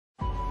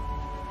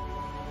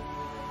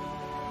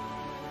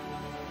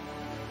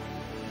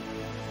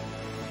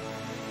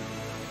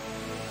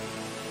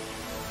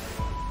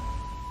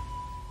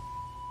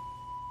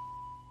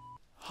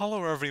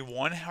Hello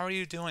everyone, how are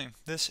you doing?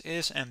 This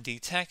is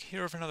MD Tech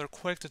here with another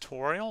quick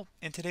tutorial.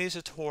 In today's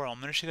tutorial, I'm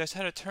going to show you guys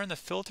how to turn the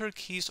filter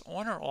keys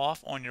on or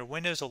off on your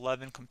Windows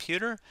 11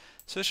 computer.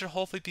 So this should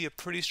hopefully be a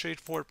pretty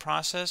straightforward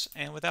process,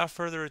 and without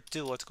further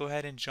ado, let's go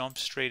ahead and jump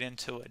straight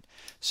into it.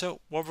 So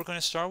what we're going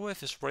to start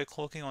with is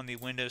right-clicking on the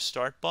Windows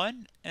Start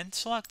button and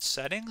select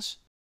Settings.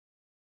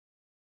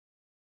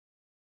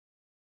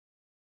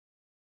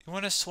 You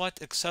want to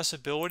select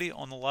Accessibility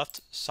on the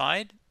left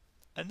side.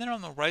 And then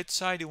on the right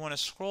side, you want to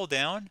scroll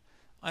down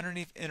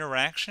underneath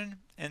Interaction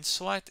and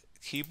select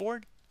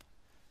Keyboard.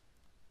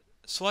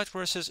 Select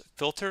where it says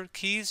Filter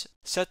Keys.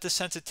 Set the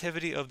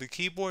sensitivity of the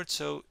keyboard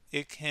so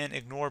it can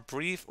ignore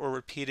brief or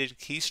repeated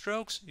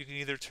keystrokes. You can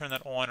either turn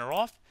that on or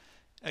off.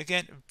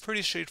 Again,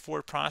 pretty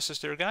straightforward process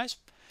there, guys.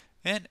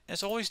 And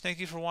as always, thank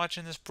you for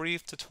watching this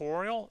brief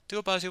tutorial. Do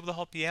hope I was able to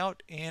help you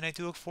out, and I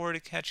do look forward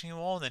to catching you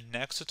all in the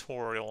next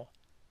tutorial.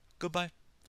 Goodbye.